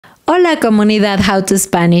Hola comunidad How to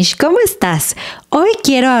Spanish, ¿cómo estás? Hoy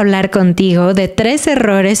quiero hablar contigo de 3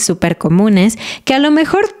 errores súper comunes que a lo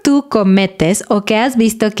mejor tú cometes o que has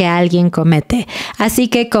visto que alguien comete. Así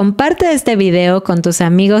que comparte este video con tus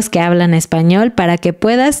amigos que hablan español para que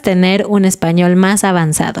puedas tener un español más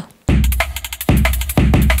avanzado.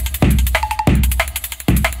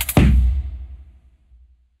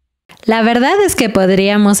 La verdad es que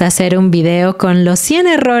podríamos hacer un video con los 100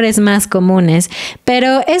 errores más comunes,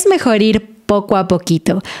 pero es mejor ir poco a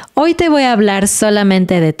poquito. Hoy te voy a hablar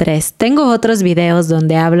solamente de 3. Tengo otros videos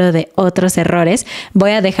donde hablo de otros errores.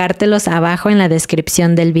 Voy a dejártelos abajo en la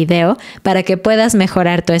descripción del video para que puedas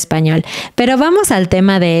mejorar tu español. Pero vamos al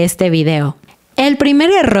tema de este video. El primer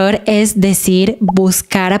error es decir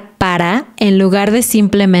buscar para en lugar de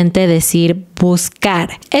simplemente decir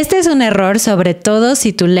buscar. Este es un error sobre todo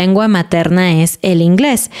si tu lengua materna es el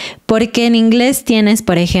inglés, porque en inglés tienes,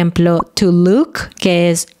 por ejemplo, to look, que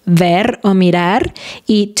es ver o mirar,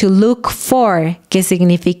 y to look for, que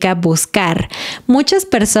significa buscar. Muchas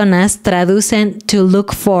personas traducen to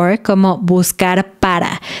look for como buscar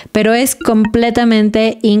para, pero es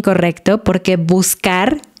completamente incorrecto porque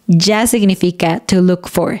buscar ya significa to look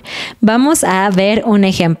for. Vamos a ver un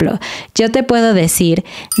ejemplo. Yo te puedo decir,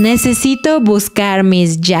 necesito buscar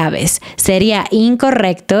mis llaves. Sería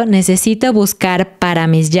incorrecto, necesito buscar para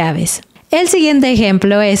mis llaves. El siguiente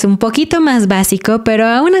ejemplo es un poquito más básico, pero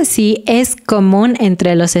aún así es común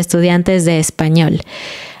entre los estudiantes de español.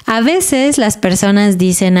 A veces las personas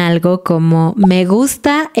dicen algo como, me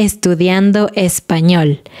gusta estudiando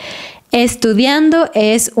español. Estudiando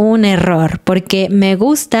es un error porque me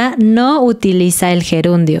gusta no utiliza el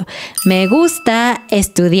gerundio. Me gusta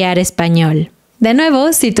estudiar español. De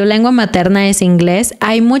nuevo, si tu lengua materna es inglés,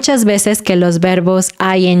 hay muchas veces que los verbos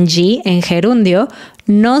ing en gerundio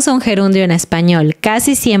no son gerundio en español.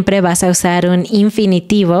 Casi siempre vas a usar un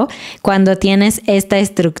infinitivo cuando tienes esta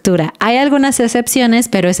estructura. Hay algunas excepciones,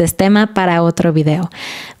 pero ese es tema para otro video.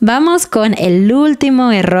 Vamos con el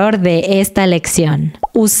último error de esta lección.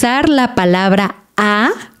 Usar la palabra a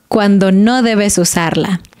cuando no debes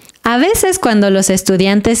usarla. A veces cuando los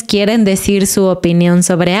estudiantes quieren decir su opinión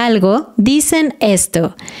sobre algo, dicen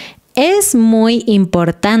esto. Es muy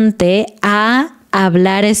importante a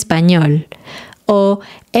hablar español. O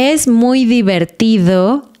es muy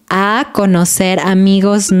divertido a conocer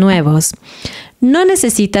amigos nuevos. No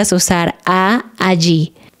necesitas usar a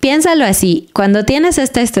allí. Piénsalo así. Cuando tienes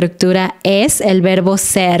esta estructura es el verbo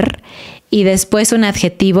ser y después un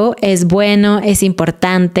adjetivo, es bueno, es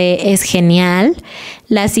importante, es genial.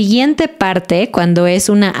 La siguiente parte, cuando es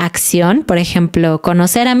una acción, por ejemplo,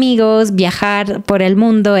 conocer amigos, viajar por el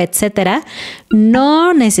mundo, etc.,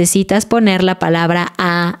 no necesitas poner la palabra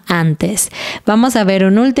a antes. Vamos a ver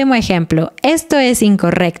un último ejemplo. Esto es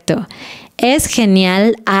incorrecto. Es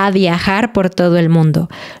genial a viajar por todo el mundo.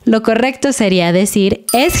 Lo correcto sería decir,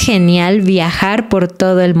 es genial viajar por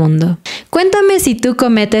todo el mundo. Cuéntame si tú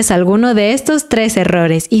cometes alguno de estos 3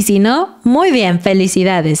 errores y si no, muy bien,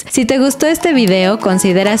 felicidades. Si te gustó este video,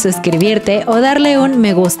 considera suscribirte o darle un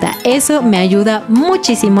me gusta. Eso me ayuda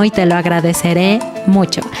muchísimo y te lo agradeceré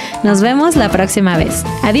mucho. Nos vemos la próxima vez.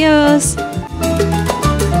 Adiós.